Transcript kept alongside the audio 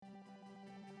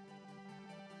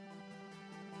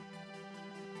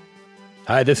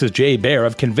Hi, this is Jay Baer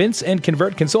of Convince and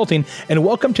Convert Consulting, and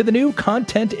welcome to the new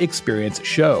Content Experience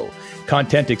Show.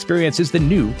 Content Experience is the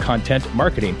new content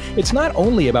marketing. It's not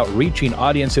only about reaching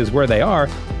audiences where they are,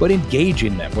 but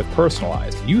engaging them with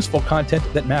personalized, useful content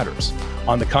that matters.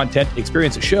 On the Content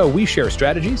Experience Show, we share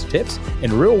strategies, tips,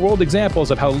 and real-world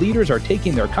examples of how leaders are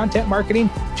taking their content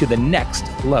marketing to the next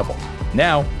level.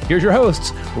 Now, here's your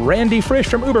hosts, Randy Frisch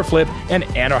from Uberflip and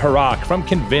Anna Harak from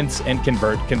Convince and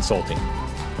Convert Consulting.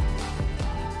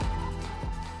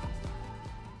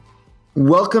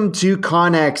 Welcome to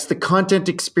CONEX, the Content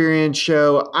Experience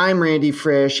Show. I'm Randy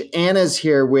Frisch. Anna's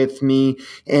here with me,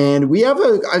 and we have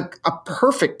a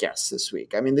perfect guest this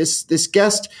week. I mean, this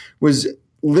guest was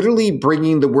literally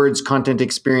bringing the words content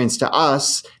experience to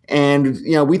us. And,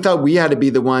 we thought we had to be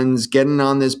the ones getting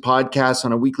on this podcast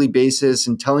on a weekly basis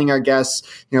and telling our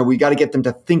guests, we got to get them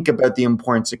to think about the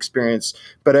importance experience.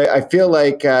 But I feel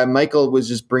like Michael was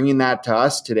just bringing that to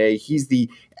us today. He's the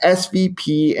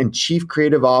SVP and Chief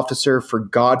Creative Officer for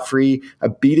Godfrey, a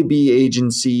B2B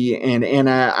agency. And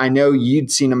Anna, I know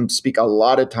you'd seen him speak a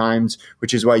lot of times,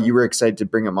 which is why you were excited to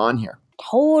bring him on here.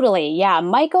 Totally. Yeah.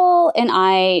 Michael and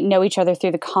I know each other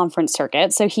through the conference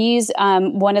circuit. So he's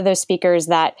one of those speakers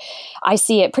that I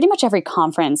see at pretty much every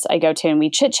conference I go to, and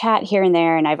we chit chat here and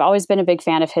there. And I've always been a big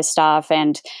fan of his stuff.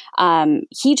 And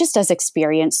he just does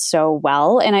experience so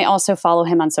well. And I also follow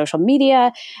him on social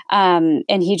media. And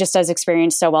he just does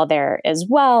experience so well there as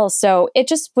well. So it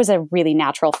just was a really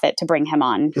natural fit to bring him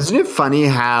on. Isn't it funny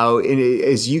how,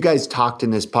 as you guys talked in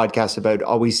this podcast about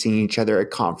always seeing each other at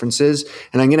conferences,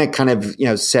 and I'm going to kind of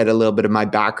said a little bit of my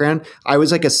background. I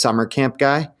was like a summer camp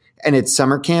guy. And at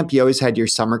summer camp, you always had your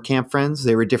summer camp friends.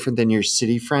 They were different than your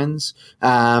city friends.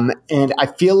 And I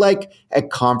feel like at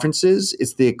conferences,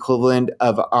 it's the equivalent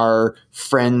of our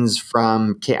friends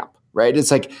from camp, right?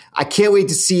 It's like, I can't wait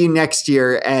to see you next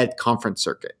year at conference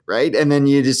circuit, right? And then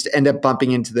you just end up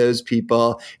bumping into those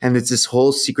people. And it's this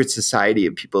whole secret society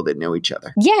of people that know each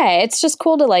other. Yeah, it's just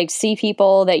cool to see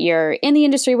people that you're in the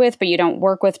industry with, but you don't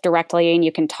work with directly and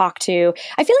you can talk to.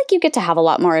 I feel like you get to have a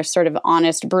lot more sort of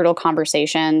honest, brutal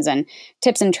conversations and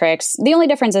tips and tricks. The only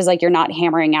difference is you're not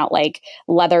hammering out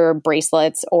leather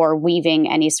bracelets or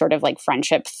weaving any sort of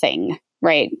friendship thing.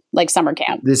 Right. Like summer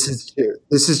camp. This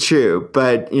is true.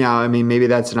 But, maybe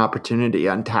that's an opportunity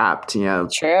untapped,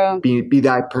 True. Be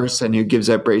that person who gives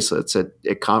out bracelets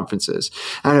at conferences.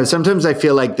 I don't know. Sometimes I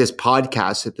feel like this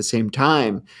podcast at the same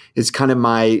time is kind of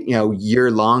my,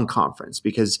 year-long conference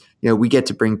because, we get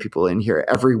to bring people in here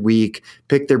every week,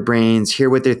 pick their brains, hear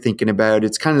what they're thinking about.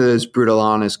 It's kind of those brutal,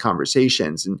 honest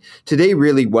conversations. And today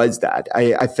really was that.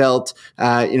 I felt,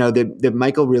 that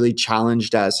Michael really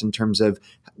challenged us in terms of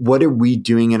what are we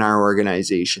doing in our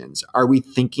organizations? Are we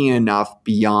thinking enough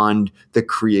beyond the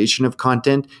creation of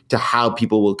content to how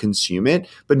people will consume it?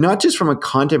 But not just from a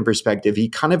content perspective. He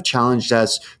kind of challenged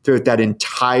us throughout that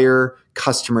entire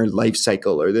customer life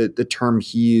cycle, or the term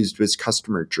he used was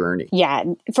customer journey. Yeah.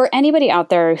 For anybody out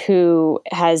there who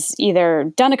has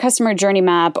either done a customer journey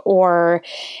map or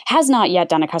has not yet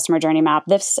done a customer journey map,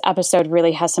 this episode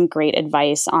really has some great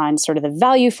advice on sort of the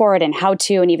value for it and how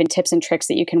to, and even tips and tricks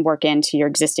that you can work into your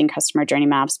existing customer journey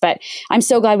maps. But I'm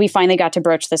so glad we finally got to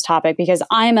broach this topic because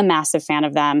I'm a massive fan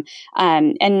of them.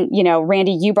 And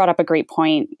Randy, you brought up a great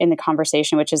point in the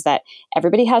conversation, which is that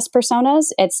everybody has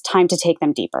personas. It's time to take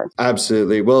them deeper.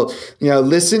 Absolutely. Well,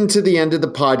 listen to the end of the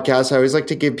podcast. I always like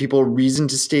to give people reason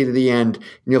to stay to the end.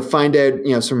 And you'll find out,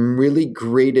 some really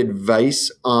great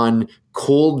advice on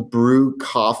cold brew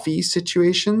coffee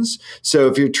situations. So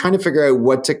if you're trying to figure out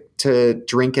what to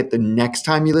drink at the next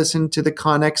time you listen to the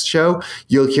CONEX show,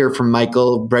 you'll hear from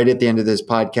Michael right at the end of this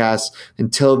podcast.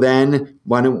 Until then,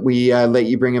 why don't we let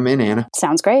you bring him in, Anna?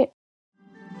 Sounds great.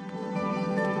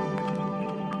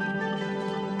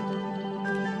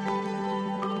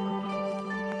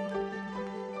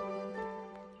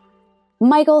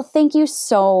 Michael, thank you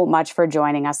so much for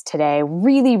joining us today.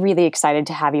 Really, really excited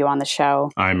to have you on the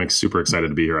show. I'm super excited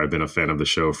to be here. I've been a fan of the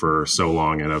show for so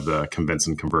long and of the Convince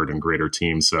and Convert and Greater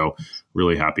team. So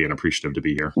really happy and appreciative to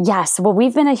be here. Yes. Well,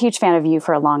 we've been a huge fan of you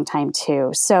for a long time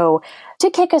too. So to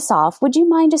kick us off, would you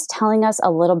mind just telling us a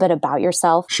little bit about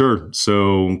yourself? Sure.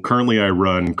 So currently I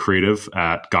run creative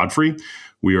at Godfrey.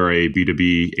 We are a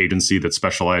B2B agency that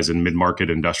specializes in mid-market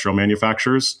industrial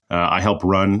manufacturers. I help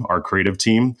run our creative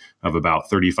team of about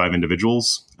 35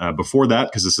 individuals. Before that,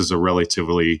 because this is a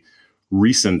relatively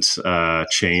recent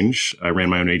change, I ran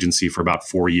my own agency for about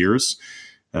 4 years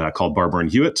called Barber &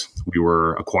 Hewitt. We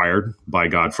were acquired by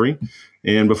Godfrey.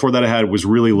 And before that, was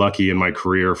really lucky in my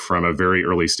career from a very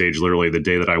early stage, literally the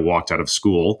day that I walked out of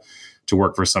school, to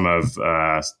work for some of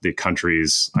the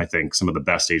country's, I think, some of the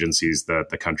best agencies that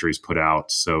the country's put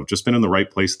out. So just been in the right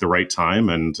place at the right time.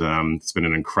 And it's been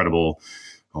an incredible,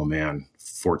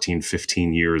 14,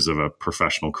 15 years of a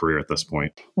professional career at this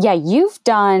point. Yeah, you've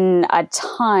done a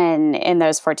ton in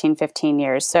those 14, 15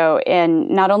 years. So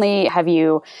not only have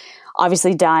you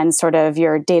obviously done sort of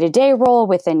your day-to-day role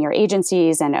within your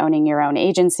agencies and owning your own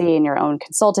agency and your own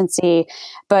consultancy,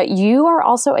 but you are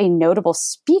also a notable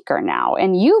speaker now.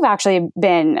 And you've actually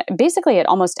been basically at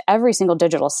almost every single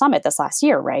digital summit this last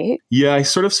year, right? Yeah, I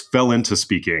sort of fell into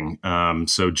speaking.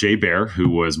 So Jay Baer, who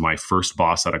was my first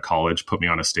boss out of college, put me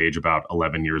on a stage about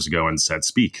 11 years ago and said,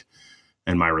 speak.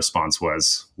 And my response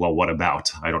was, well, what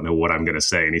about? I don't know what I'm going to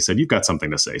say. And he said, you've got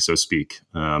something to say, so speak.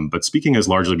 But speaking has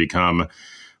largely become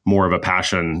more of a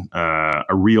passion,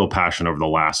 a real passion over the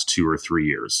last 2 or 3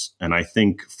 years. And I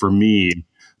think for me,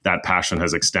 that passion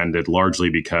has extended largely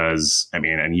because,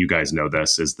 and you guys know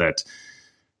this, is that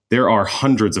there are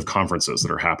hundreds of conferences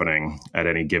that are happening at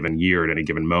any given year, at any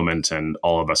given moment. And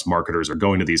all of us marketers are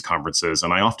going to these conferences.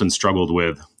 And I often struggled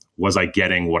with, was I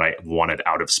getting what I wanted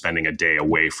out of spending a day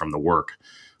away from the work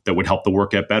that would help the work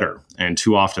get better? And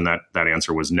too often that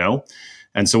answer was no.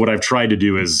 And so what I've tried to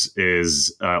do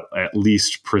is at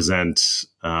least present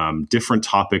different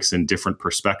topics and different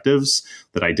perspectives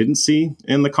that I didn't see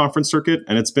in the conference circuit.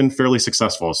 And it's been fairly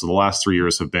successful. So the last 3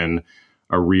 years have been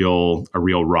a real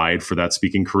ride for that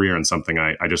speaking career and something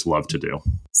I just love to do.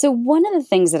 So one of the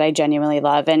things that I genuinely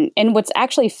love, and what's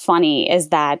actually funny is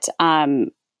that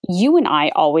you and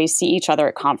I always see each other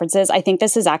at conferences. I think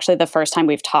this is actually the first time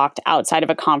we've talked outside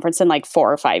of a conference in like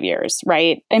 4 or 5 years,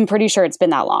 right? I'm pretty sure it's been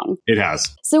that long. It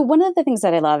has. So one of the things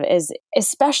that I love is,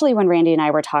 especially when Randy and I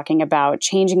were talking about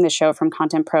changing the show from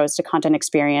Content Pros to Content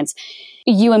Experience,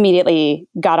 you immediately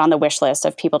got on the wish list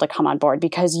of people to come on board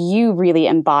because you really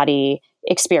embody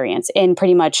experience in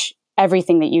pretty much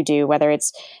everything that you do, whether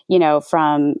it's,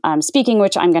 from speaking,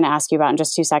 which I'm going to ask you about in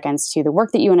just 2 seconds, to the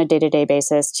work that you on a day-to-day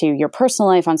basis, to your personal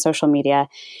life on social media.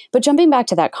 But jumping back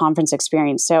to that conference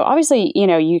experience. So obviously,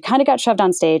 you kind of got shoved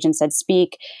on stage and said,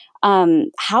 speak.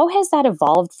 How has that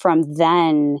evolved from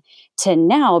then to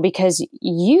now? Because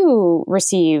you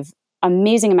receive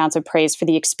amazing amounts of praise for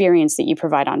the experience that you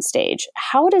provide on stage.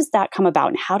 How does that come about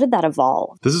and how did that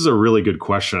evolve? This is a really good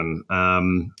question.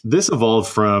 This evolved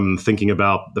from thinking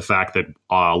about the fact that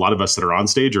a lot of us that are on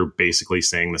stage are basically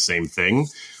saying the same thing,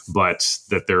 but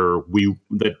that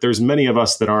there's many of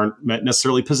us that aren't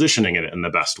necessarily positioning it in the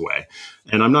best way.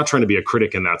 And I'm not trying to be a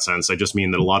critic in that sense. I just mean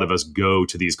that a lot of us go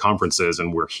to these conferences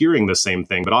and we're hearing the same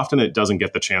thing, but often it doesn't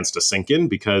get the chance to sink in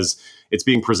because it's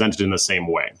being presented in the same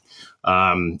way.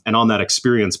 And on that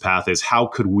experience path is how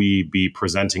could we be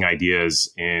presenting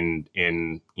ideas in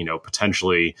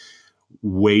potentially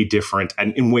way different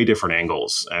and in way different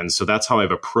angles. And so that's how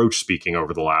I've approached speaking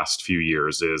over the last few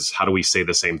years is how do we say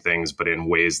the same things, but in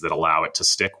ways that allow it to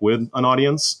stick with an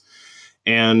audience.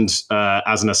 And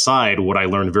as an aside, what I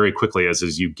learned very quickly is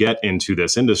as you get into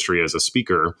this industry as a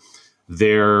speaker,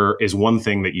 there is one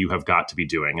thing that you have got to be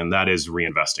doing, and that is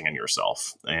reinvesting in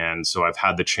yourself. And so I've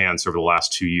had the chance over the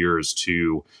last 2 years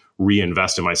to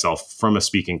reinvest in myself from a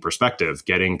speaking perspective,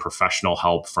 getting professional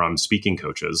help from speaking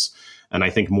coaches. And I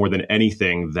think more than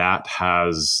anything, that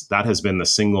has been the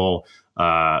single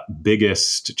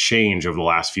biggest change over the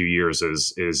last few years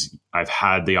is I've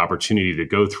had the opportunity to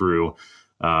go through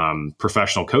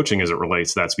professional coaching as it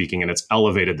relates to that speaking, and it's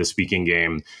elevated the speaking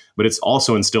game, but it's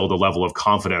also instilled a level of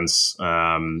confidence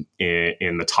in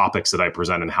the topics that I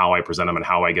present and how I present them and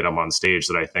how I get them on stage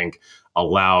that I think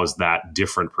allows that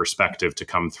different perspective to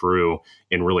come through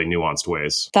in really nuanced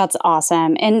ways. That's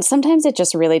awesome. And sometimes it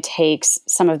just really takes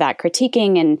some of that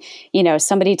critiquing and,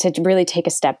 somebody to really take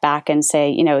a step back and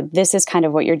say, this is kind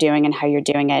of what you're doing and how you're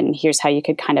doing it. And here's how you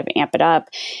could kind of amp it up.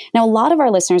 Now, a lot of our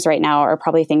listeners right now are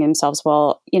probably thinking to themselves,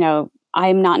 well,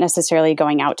 I'm not necessarily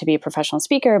going out to be a professional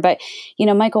speaker, but,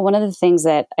 Michael, one of the things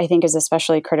that I think is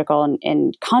especially critical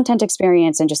in content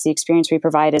experience and just the experience we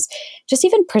provide is just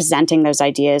even presenting those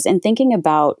ideas and thinking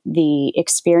about the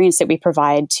experience that we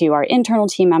provide to our internal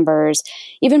team members,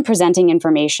 even presenting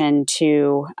information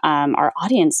to our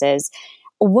audiences.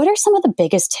 What are some of the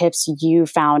biggest tips you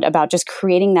found about just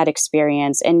creating that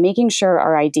experience and making sure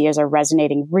our ideas are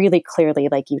resonating really clearly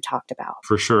like you talked about?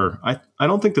 For sure. I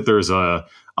don't think that there's a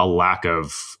a lack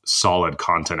of solid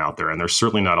content out there. And there's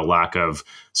certainly not a lack of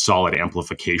solid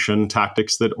amplification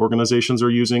tactics that organizations are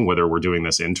using, whether we're doing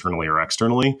this internally or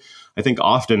externally. I think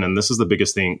often, and this is the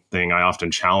biggest thing I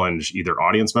often challenge either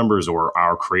audience members or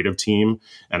our creative team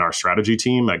and our strategy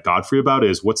team at Godfrey about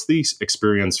is what's the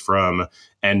experience from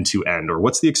end to end, or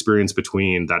what's the experience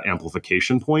between that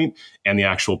amplification point and the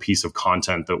actual piece of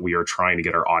content that we are trying to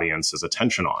get our audience's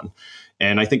attention on.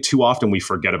 And I think too often we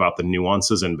forget about the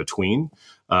nuances in between,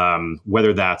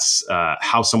 whether that's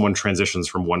how someone transitions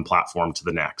from one platform to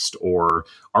the next, or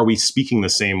are we speaking the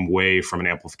same way from an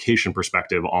amplification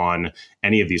perspective on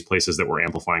any of these places that we're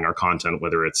amplifying our content,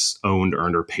 whether it's owned,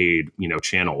 earned, or paid,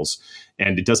 channels.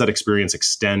 And does that experience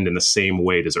extend in the same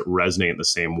way? Does it resonate in the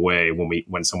same way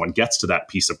when someone gets to that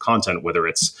piece of content, whether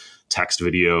it's text,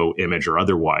 video, image, or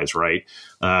otherwise, right?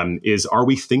 Are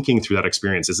we thinking through that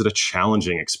experience? Is it a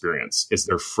challenging experience? Is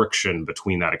there friction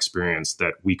between that experience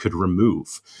that we could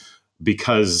remove?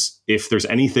 Because if there's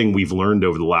anything we've learned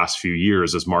over the last few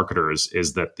years as marketers,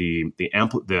 is that the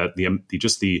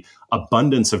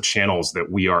abundance of channels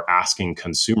that we are asking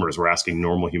consumers, we're asking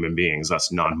normal human beings,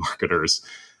 us non-marketers,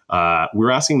 we're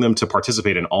asking them to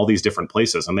participate in all these different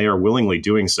places, and they are willingly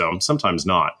doing so, sometimes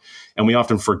not. And we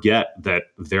often forget that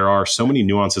there are so many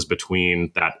nuances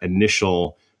between that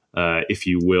initial, if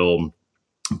you will,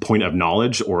 point of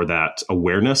knowledge or that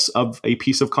awareness of a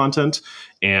piece of content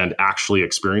and actually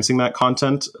experiencing that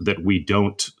content that we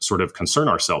don't sort of concern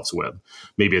ourselves with.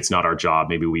 Maybe it's not our job.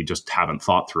 Maybe we just haven't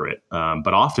thought through it.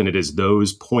 But often it is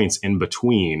those points in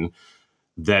between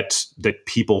that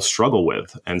people struggle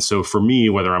with. And so for me,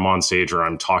 whether I'm on stage or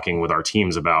I'm talking with our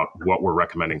teams about what we're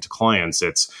recommending to clients,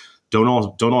 it's don't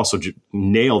also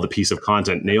nail the piece of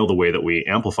content, nail the way that we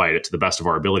amplify it to the best of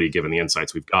our ability, given the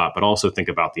insights we've got, but also think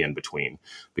about the in between,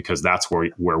 because that's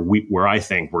where I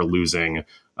think we're losing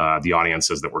the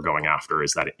audiences that we're going after,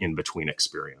 is that in between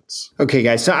experience. Okay,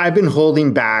 guys. So I've been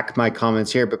holding back my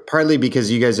comments here, but partly because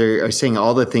you guys are saying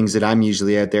all the things that I'm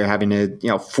usually out there having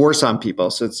to force on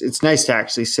people. So it's nice to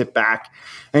actually sit back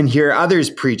and hear others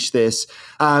preach this.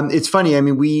 It's funny. I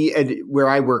mean, where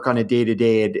I work on a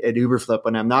day-to-day at Uberflip,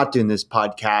 when I'm not doing this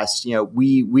podcast,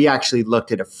 we actually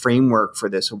looked at a framework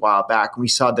for this a while back, and we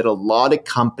saw that a lot of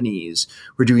companies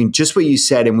were doing just what you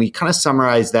said. And we kind of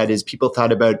summarized that as people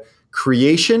thought about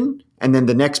creation, and then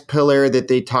the next pillar that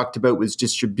they talked about was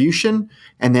distribution,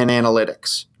 and then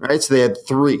analytics, right? So they had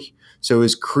three. So it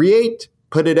was create,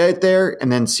 put it out there,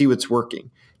 and then see what's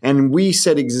working. And we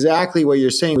said exactly what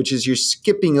you're saying, which is you're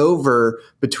skipping over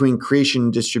between creation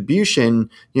and distribution,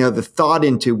 the thought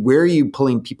into where are you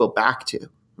pulling people back to,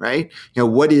 right?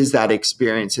 What is that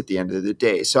experience at the end of the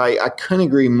day? So I couldn't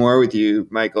agree more with you,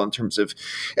 Michael, in terms of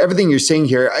everything you're saying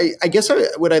here. I guess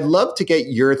what I'd love to get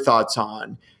your thoughts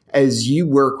on as you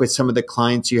work with some of the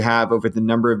clients you have over the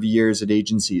number of years at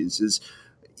agencies is,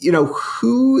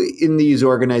 who in these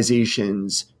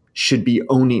organizations should be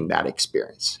owning that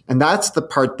experience. And that's the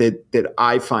part that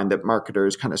I find that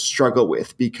marketers kind of struggle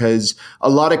with, because a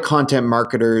lot of content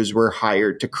marketers were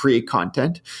hired to create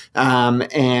content.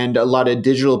 And a lot of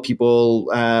digital people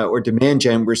or demand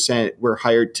gen were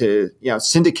hired to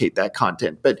syndicate that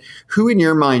content. But who in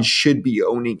your mind should be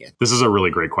owning it? This is a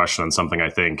really great question, and something I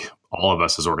think all of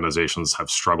us as organizations have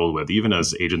struggled with, even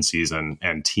as agencies and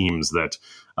teams that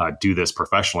do this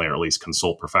professionally, or at least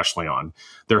consult professionally on.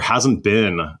 There hasn't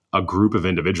been a group of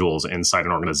individuals inside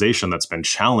an organization that's been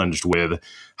challenged with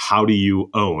how do you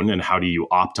own and how do you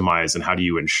optimize and how do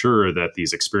you ensure that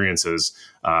these experiences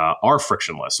are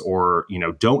frictionless, or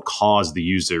don't cause the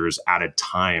users added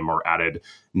time or added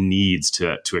needs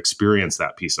to experience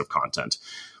that piece of content.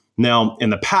 Now, in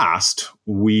the past,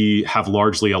 we have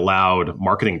largely allowed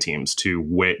marketing teams to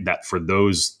weigh that for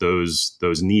those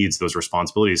needs, those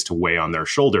responsibilities to weigh on their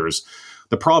shoulders.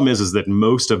 The problem is that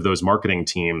most of those marketing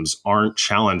teams aren't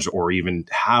challenged or even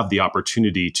have the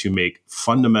opportunity to make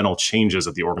fundamental changes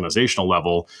at the organizational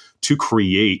level to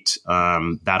create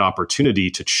that opportunity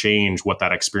to change what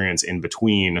that experience in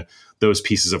between those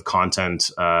pieces of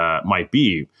content might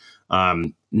be.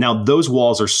 Now, those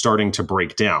walls are starting to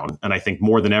break down. And I think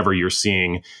more than ever, you're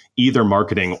seeing either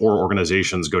marketing or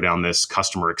organizations go down this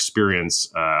customer experience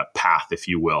path, if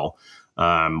you will,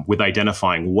 with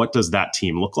identifying what does that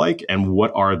team look like and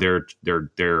what are their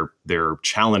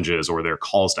challenges or their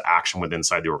calls to action within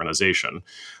inside the organization.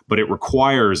 But it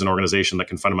requires an organization that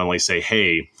can fundamentally say,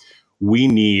 hey, we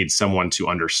need someone to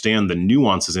understand the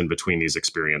nuances in between these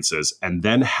experiences and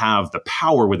then have the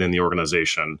power within the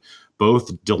organization,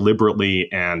 both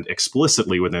deliberately and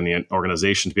explicitly within the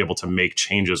organization to be able to make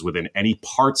changes within any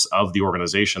parts of the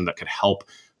organization that could help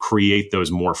create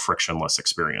those more frictionless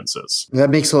experiences.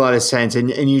 That makes a lot of sense.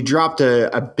 And you dropped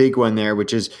a big one there,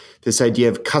 which is this idea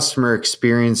of customer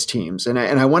experience teams. And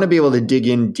I want to be able to dig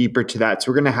in deeper to that.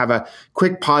 So we're going to have a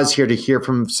quick pause here to hear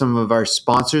from some of our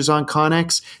sponsors on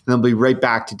CONEX, and then we'll be right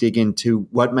back to dig into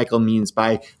what Michael means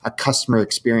by a customer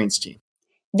experience team.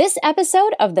 This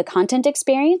episode of The Content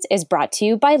Experience is brought to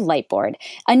you by Lightboard,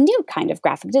 a new kind of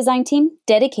graphic design team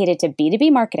dedicated to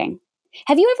B2B marketing.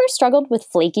 Have you ever struggled with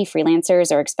flaky freelancers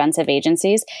or expensive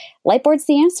agencies? Lightboard's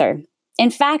the answer.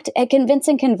 In fact, at Convince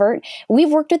and Convert,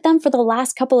 we've worked with them for the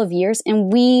last couple of years,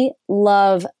 and we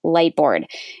love Lightboard.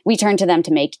 We turn to them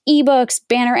to make ebooks,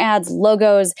 banner ads,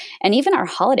 logos, and even our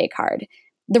holiday card.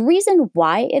 The reason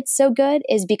why it's so good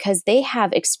is because they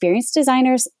have experienced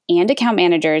designers and account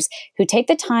managers who take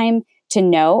the time to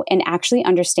know and actually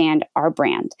understand our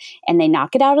brand, and they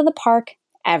knock it out of the park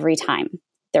every time.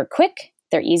 They're quick,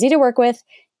 they're easy to work with,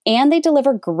 and they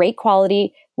deliver great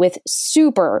quality with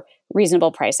super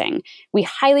reasonable pricing. We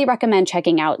highly recommend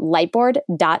checking out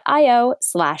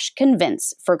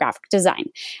lightboard.io/convince for graphic design.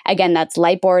 Again, that's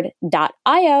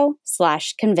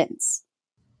lightboard.io/convince.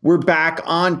 We're back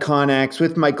on CONEX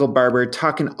with Michael Barber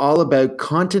talking all about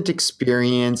content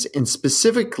experience. And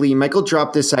specifically, Michael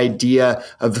dropped this idea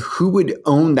of who would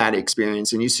own that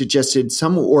experience. And you suggested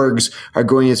some orgs are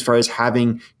going as far as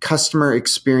having customer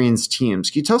experience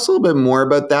teams. Can you tell us a little bit more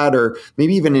about that, or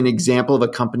maybe even an example of a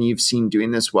company you've seen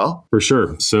doing this well? For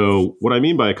sure. So what I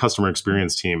mean by a customer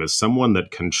experience team is someone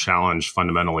that can challenge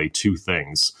fundamentally two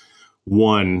things.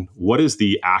 One, what is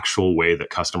the actual way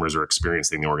that customers are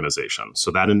experiencing the organization?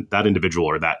 So that individual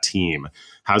or that team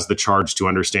has the charge to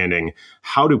understanding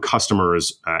how do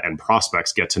customers and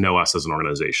prospects get to know us as an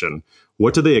organization?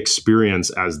 What do they experience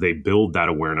as they build that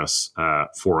awareness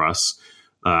for us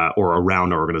or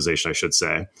around our organization, I should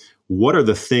say? What are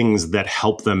the things that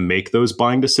help them make those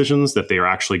buying decisions that they are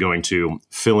actually going to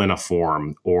fill in a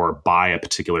form or buy a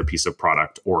particular piece of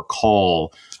product or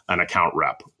call an account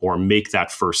rep or make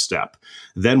that first step?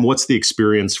 Then what's the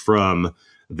experience from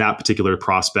that particular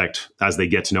prospect as they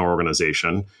get to know our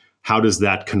organization? How does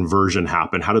that conversion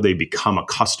happen? How do they become a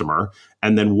customer?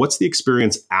 And then what's the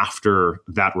experience after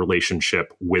that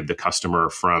relationship with the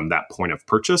customer from that point of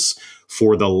purchase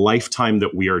for the lifetime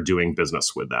that we are doing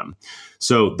business with them?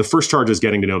 So the first charge is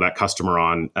getting to know that customer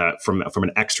from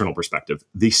an external perspective.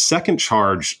 The second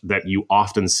charge that you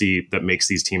often see that makes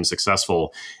these teams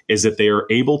successful is that they are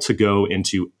able to go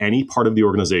into any part of the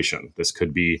organization. This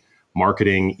could be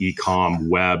marketing, e-com,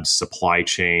 web, supply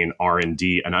chain,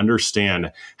 R&D, and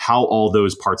understand how all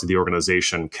those parts of the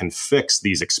organization can fix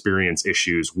these experience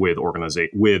issues with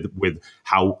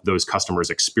how those customers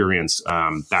experience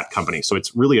that company. So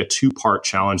it's really a two-part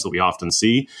challenge that we often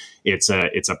see. It's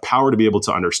a power to be able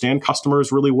to understand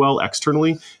customers really well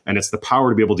externally, and it's the power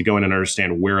to be able to go in and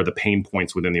understand where are the pain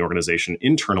points within the organization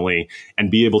internally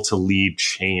and be able to lead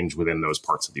change within those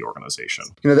parts of the organization.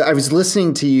 I was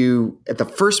listening to you at the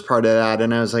first part of that,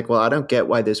 and I was like, well, I don't get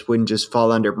why this wouldn't just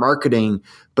fall under marketing.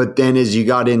 But then as you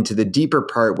got into the deeper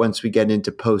part, once we get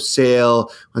into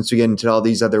post-sale, once we get into all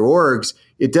these other orgs,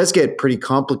 it does get pretty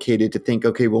complicated to think,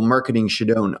 okay, well, marketing should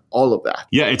own all of that.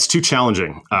 Yeah, it's too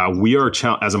challenging. We are,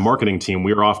 as a marketing team,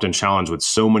 we are often challenged with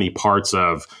so many parts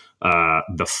of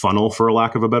the funnel, for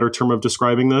lack of a better term of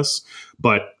describing this.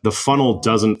 But the funnel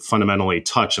doesn't fundamentally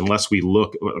touch unless we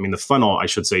look, the funnel, I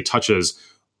should say, touches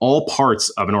all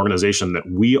parts of an organization that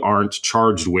we aren't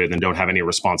charged with and don't have any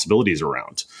responsibilities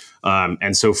around.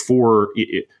 And so for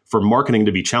marketing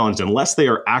to be challenged, unless they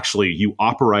are actually, you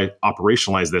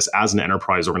operationalize this as an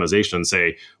enterprise organization and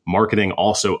say, marketing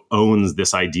also owns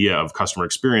this idea of customer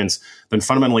experience, then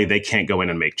fundamentally they can't go in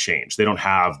and make change. They don't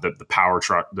have the power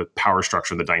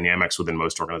structure, the dynamics within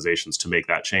most organizations to make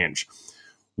that change.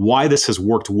 Why this has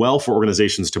worked well for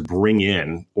organizations to bring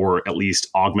in or at least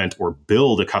augment or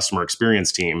build a customer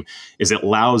experience team is it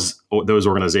allows those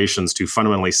organizations to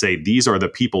fundamentally say, these are the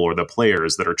people or the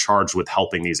players that are charged with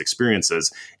helping these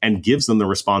experiences, and gives them the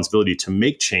responsibility to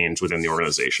make change within the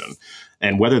organization.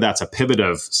 And whether that's a pivot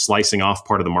of slicing off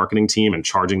part of the marketing team and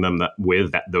charging them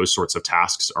with those sorts of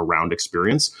tasks around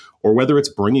experience, or whether it's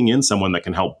bringing in someone that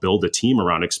can help build a team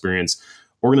around experience,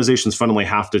 organizations fundamentally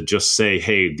have to just say,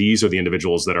 hey, these are the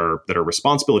individuals that are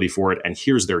responsibility for it, and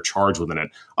here's their charge within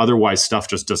it. Otherwise, stuff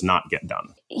just does not get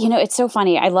done. It's so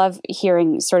funny. I love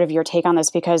hearing sort of your take on this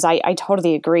because I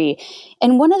totally agree.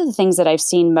 And one of the things that I've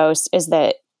seen most is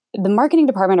that the marketing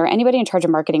department or anybody in charge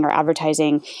of marketing or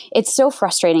advertising, it's so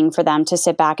frustrating for them to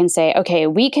sit back and say, okay,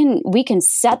 we can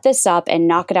set this up and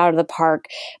knock it out of the park.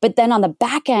 But then on the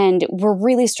back end, we're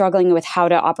really struggling with how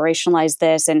to operationalize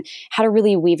this and how to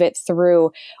really weave it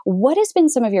through. What has been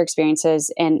some of your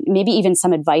experiences and maybe even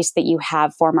some advice that you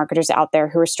have for marketers out there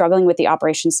who are struggling with the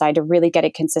operations side to really get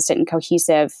it consistent and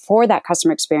cohesive for that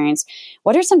customer experience?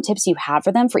 What are some tips you have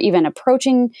for them for even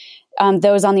approaching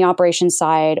those on the operations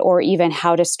side, or even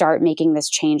how to start making this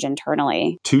change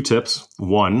internally? 2 tips.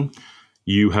 1,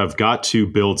 you have got to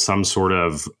build some sort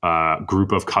of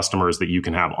group of customers that you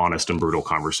can have honest and brutal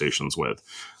conversations with.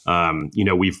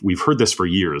 We've heard this for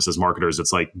years as marketers.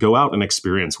 It's like, go out and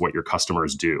experience what your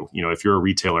customers do. If you're a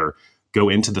retailer, go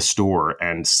into the store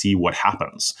and see what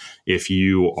happens. If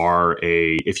you are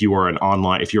a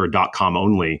 .com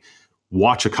only,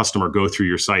 watch a customer go through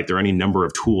your site. There are any number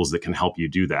of tools that can help you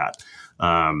do that.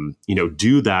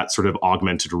 Do that sort of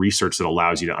augmented research that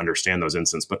allows you to understand those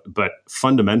instances. But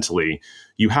fundamentally,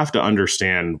 you have to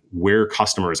understand where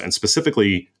customers, and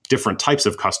specifically different types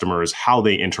of customers, how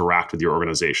they interact with your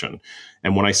organization.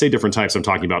 And when I say different types, I'm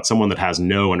talking about someone that has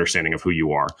no understanding of who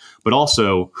you are, but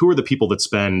also who are the people that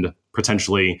spend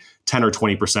potentially 10 or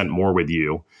 20% more with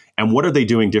you? And what are they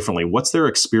doing differently? What's their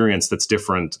experience that's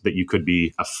different that you could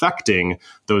be affecting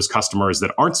those customers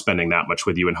that aren't spending that much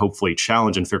with you, and hopefully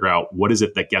challenge and figure out what is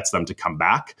it that gets them to come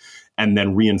back, and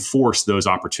then reinforce those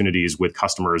opportunities with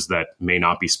customers that may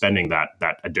not be spending that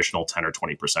additional 10 or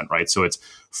 20%, right? So it's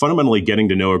fundamentally getting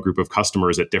to know a group of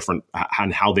customers at different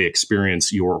and how they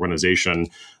experience your organization,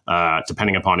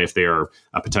 depending upon if they're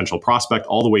a potential prospect,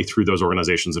 all the way through those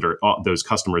organizations that are those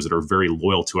customers that are very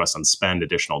loyal to us and spend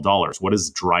additional dollars. What is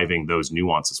driving those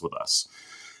nuances with us?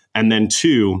 And then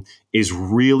 2 is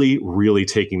really, really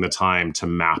taking the time to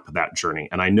map that journey.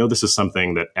 And I know this is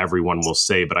something that everyone will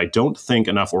say, but I don't think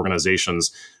enough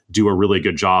organizations do a really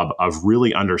good job of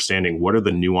really understanding what are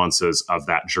the nuances of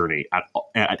that journey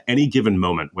at any given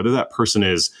moment, whether that person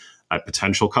is a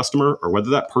potential customer or whether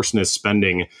that person is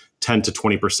spending 10 to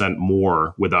 20%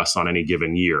 more with us on any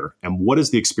given year. And what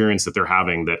is the experience that they're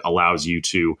having that allows you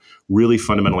to really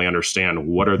fundamentally understand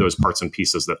what are those parts and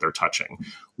pieces that they're touching?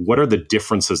 What are the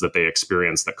differences that they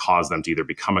experience that cause them to either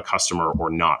become a customer or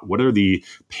not? What are the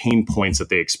pain points that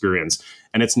they experience?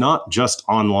 And it's not just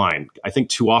online. I think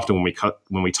too often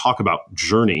when we talk about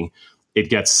journey, it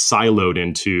gets siloed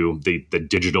into the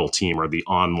digital team or the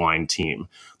online team.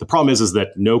 The problem is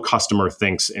that no customer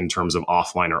thinks in terms of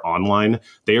offline or online.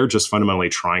 They are just fundamentally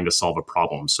trying to solve a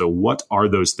problem. So what are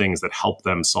those things that help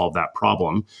them solve that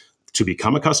problem to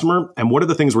become a customer? And what are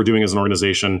the things we're doing as an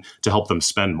organization to help them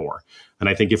spend more? And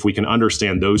I think if we can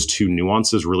understand those 2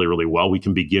 nuances really, really well, we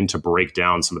can begin to break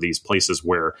down some of these places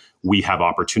where we have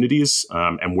opportunities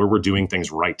and where we're doing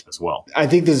things right as well. I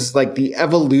think this is like the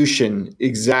evolution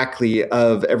exactly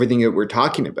of everything that we're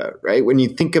talking about, right? When you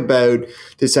think about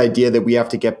this idea that we have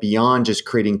to get beyond just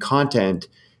creating content,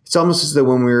 it's almost as though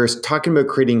when we were talking about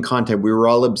creating content, we were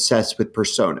all obsessed with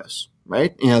personas,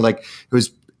 right? Like it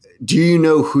was, do you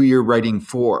know who you're writing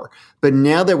for? But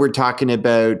now that we're talking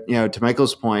about, to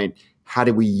Michael's point, how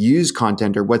do we use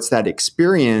content or what's that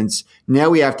experience? Now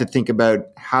we have to think about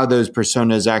how those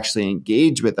personas actually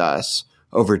engage with us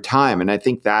over time. And I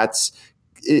think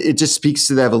it just speaks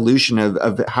to the evolution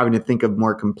of having to think of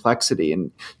more complexity.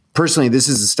 And personally, this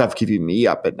is the stuff keeping me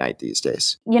up at night these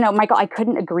days. Michael, I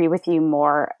couldn't agree with you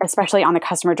more, especially on the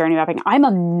customer journey mapping. I'm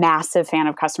a massive fan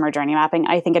of customer journey mapping.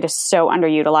 I think it is so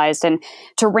underutilized. And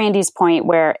to Randy's point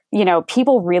where,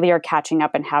 people really are catching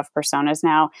up and have personas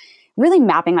now, really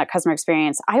mapping that customer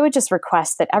experience, I would just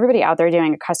request that everybody out there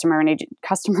doing a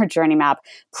customer journey map,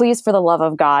 please, for the love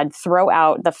of God, throw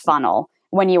out the funnel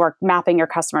when you are mapping your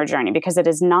customer journey, because it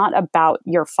is not about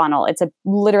your funnel. It's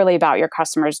literally about your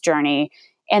customer's journey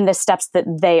and the steps that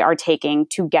they are taking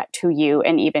to get to you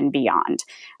and even beyond.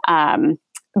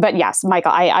 But yes,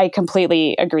 Michael, I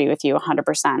completely agree with you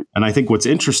 100%. And I think what's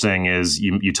interesting is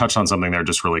you touched on something there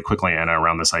just really quickly, Anna,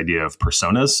 around this idea of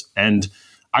personas. And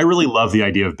I really love the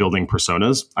idea of building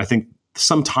personas. I think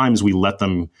sometimes we let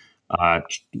them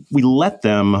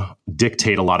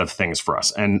dictate a lot of things for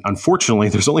us. And unfortunately,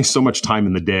 there's only so much time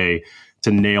in the day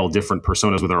to nail different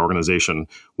personas with our organization,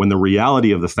 when the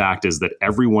reality of the fact is that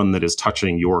everyone that is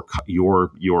touching your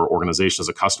organization as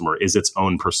a customer is its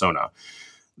own persona.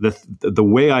 The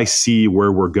way I see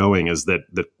where we're going is that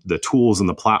the tools and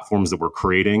the platforms that we're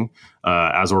creating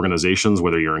as organizations,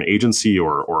 whether you're an agency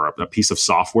or a piece of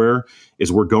software,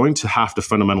 is we're going to have to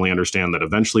fundamentally understand that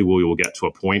eventually we will get to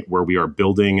a point where we are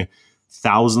building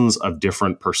thousands of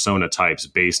different persona types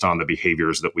based on the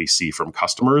behaviors that we see from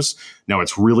customers. Now,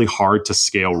 it's really hard to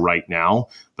scale right now,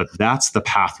 but that's the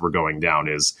path we're going down,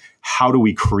 is how do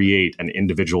we create an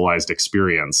individualized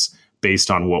experience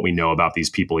based on what we know about these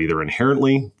people, either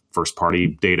inherently,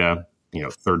 first-party data,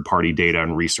 third-party data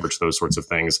and research, those sorts of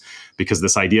things. Because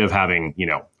this idea of having,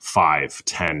 5,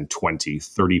 10, 20,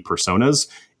 30 personas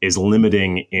is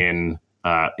limiting in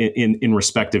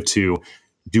respective to,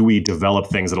 do we develop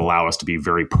things that allow us to be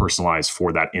very personalized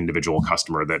for that individual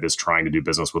customer that is trying to do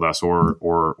business with us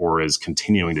or is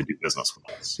continuing to do business with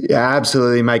us? Yeah,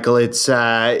 absolutely, Michael. It's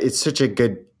such a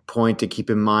good point to keep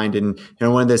in mind. And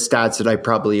one of the stats that I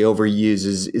probably overuse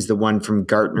is the one from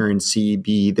Gartner and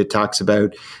CEB that talks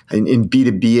about, in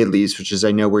B2B at least, which is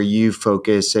I know where you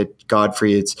focus at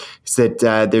Godfrey, it's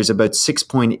that there's about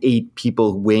 6.8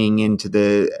 people weighing into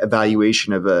the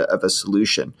evaluation of a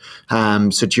solution. So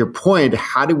to your point,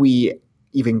 how do we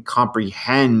even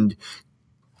comprehend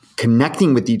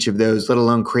connecting with each of those, let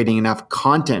alone creating enough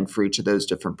content for each of those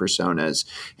different personas?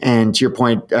 And to your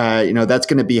point, that's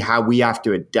going to be how we have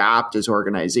to adapt as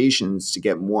organizations to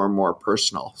get more and more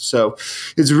personal. So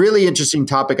it's a really interesting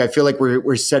topic. I feel like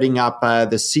we're setting up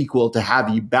the sequel to have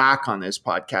you back on this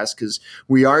podcast, because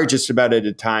we are just about at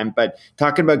a time. But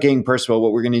talking about getting personal,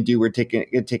 what we're going to do, we're going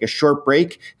to take a short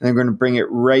break, and then we're going to bring it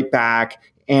right back.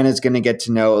 Anna's going to get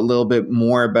to know a little bit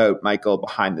more about Michael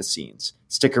behind the scenes.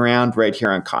 Stick around right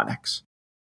here on CONEX.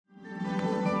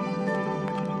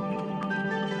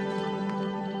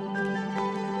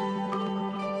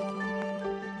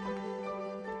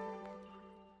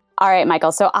 All right,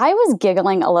 Michael. So I was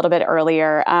giggling a little bit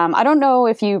earlier. I don't know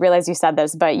if you realize you said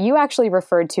this, but you actually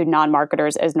referred to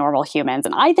non-marketers as normal humans.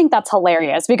 And I think that's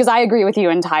hilarious because I agree with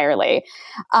you entirely.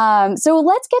 So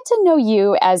let's get to know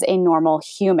you as a normal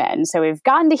human. So we've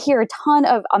gotten to hear a ton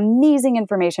of amazing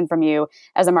information from you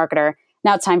as a marketer.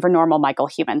 Now it's time for normal Michael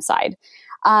human side.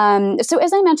 So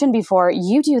as I mentioned before,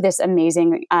 you do this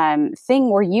amazing thing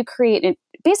where you create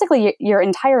basically your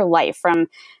entire life from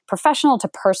professional to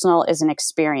personal is an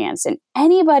experience. And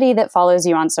anybody that follows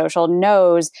you on social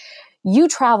knows you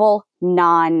travel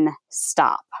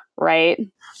non-stop, right?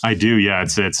 I do. Yeah.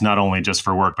 It's not only just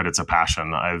for work, but it's a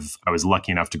passion. I was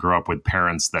lucky enough to grow up with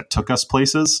parents that took us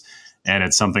places. And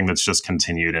it's something that's just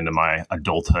continued into my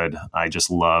adulthood. I just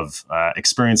love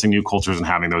experiencing new cultures and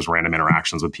having those random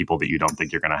interactions with people that you don't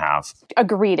think you're going to have.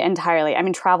 Agreed entirely. I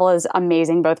mean, travel is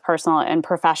amazing, both personal and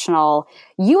professional.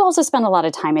 You also spend a lot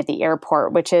of time at the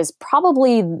airport, which is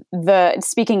probably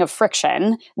speaking of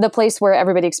friction, the place where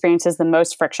everybody experiences the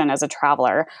most friction as a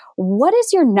traveler. What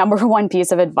is your number one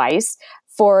piece of advice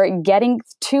for getting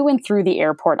to and through the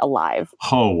airport alive?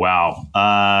 Oh,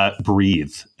 wow.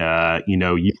 Breathe. You are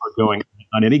going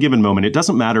on any given moment. It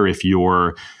doesn't matter if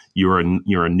you're a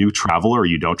new traveler or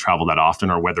you don't travel that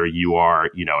often, or whether you are,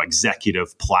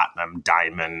 executive, platinum,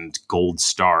 diamond, gold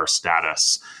star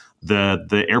status.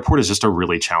 The airport is just a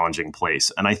really challenging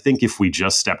place. And I think if we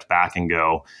just stepped back and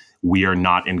go, we are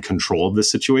not in control of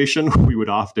this situation, we would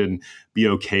often be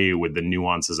okay with the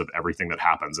nuances of everything that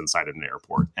happens inside of an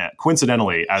airport. And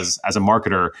coincidentally, as a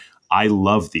marketer, I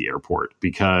love the airport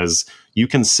because you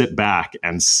can sit back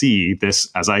and see this,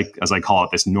 as I call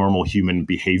it, this normal human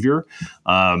behavior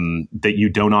that you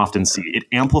don't often see. It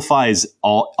amplifies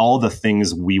all the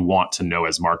things we want to know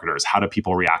as marketers. How do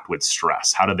people react with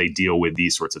stress? How do they deal with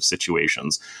these sorts of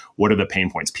situations? What are the pain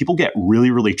points? People get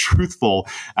really, really truthful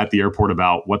at the airport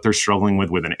about what they're struggling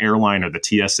with an airline or the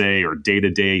TSA or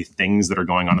day-to-day things that are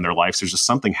going on in their lives. There's just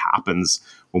something happens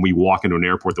when we walk into an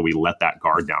airport that we let that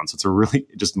guard down. So it's a really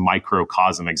just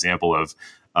microcosm example of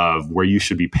where you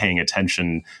should be paying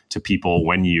attention to people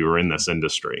when you're in this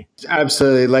industry.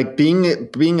 Absolutely. Like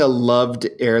being a loved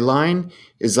airline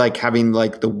is like having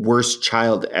like the worst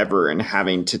child ever and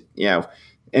having to,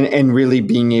 and really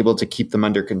being able to keep them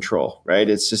under control, right?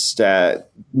 It's just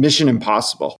mission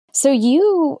impossible. So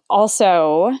you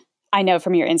also, I know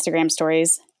from your Instagram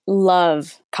stories,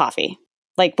 love coffee.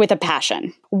 Like with a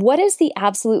passion. What is the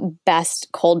absolute best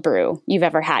cold brew you've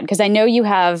ever had? Because I know you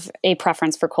have a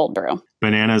preference for cold brew.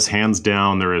 Bananas, hands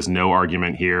down. There is no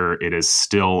argument here. It is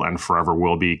still and forever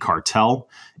will be Cartel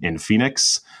in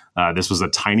Phoenix. This was a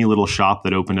tiny little shop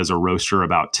that opened as a roaster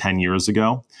about 10 years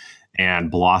ago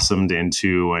and blossomed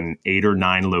into an 8 or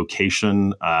 9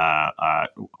 location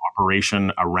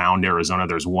operation around Arizona.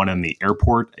 There's one in the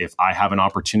airport. If I have an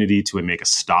opportunity to make a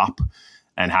stop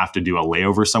and have to do a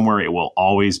layover somewhere, it will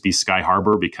always be Sky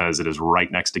Harbor because it is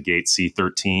right next to gate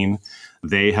C13.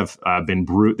 They have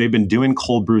they've been doing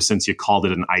cold brew since you called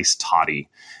it an iced toddy.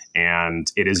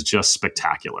 and it is just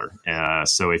spectacular.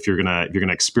 So if you're gonna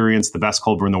experience the best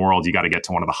cold brew in the world, you got to get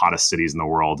to one of the hottest cities in the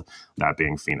world, that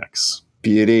being Phoenix.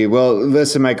 Beauty. Well,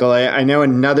 listen, Michael, I know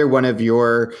another one of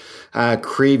your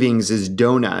cravings is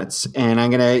donuts. And I'm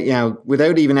going to,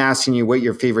 without even asking you what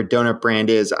your favorite donut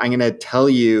brand is, I'm going to tell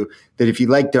you that if you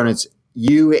like donuts,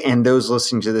 you and those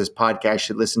listening to this podcast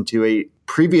should listen to a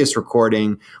previous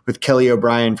recording with Kelly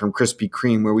O'Brien from Krispy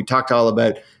Kreme, where we talked all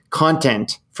about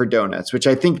content for donuts, which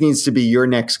I think needs to be your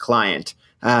next client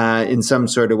in some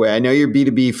sort of way. I know you're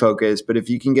B2B focused, but if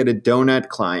you can get a donut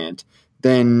client,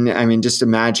 then, just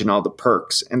imagine all the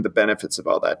perks and the benefits of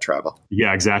all that travel.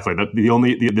 Yeah, exactly.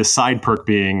 The side perk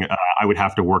being I would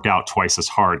have to work out twice as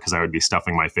hard because I would be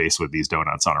stuffing my face with these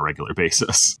donuts on a regular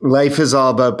basis. Life is all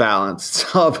about balance.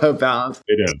 It's all about balance.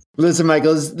 It is. Listen,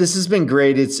 Michael, this has been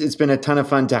great. It's been a ton of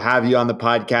fun to have you on the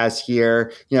podcast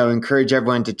here. Encourage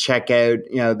everyone to check out,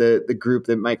 the group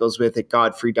that Michael's with at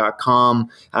Godfrey.com.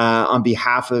 On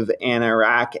behalf of Anna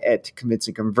Rack at Convince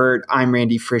and Convert, I'm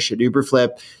Randy Frisch at Uberflip.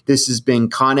 This has been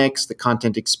CONEX, the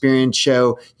Content Experience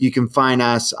Show. You can find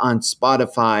us on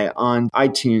Spotify, on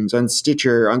iTunes, on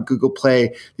Stitcher, on Google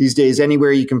Play. These days,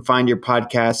 anywhere you can find your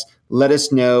podcast. Let us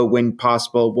know when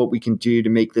possible what we can do to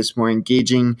make this more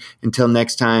engaging. Until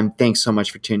next time, thanks so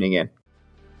much for tuning in.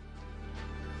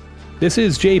 This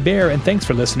is Jay Baer, and thanks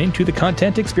for listening to the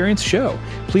Content Experience Show.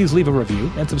 Please leave a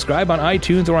review and subscribe on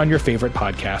iTunes or on your favorite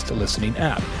podcast listening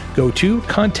app. Go to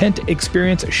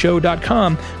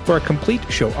contentexperienceshow.com for a complete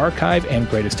show archive and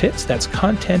greatest hits. That's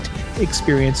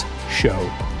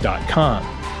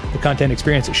contentexperienceshow.com. The Content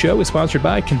Experience Show is sponsored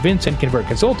by Convince and Convert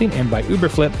Consulting and by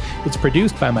Uberflip. It's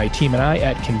produced by my team and I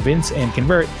at Convince and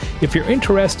Convert. If you're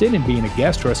interested in being a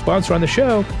guest or a sponsor on the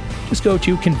show, just go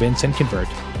to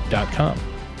convinceandconvert.com.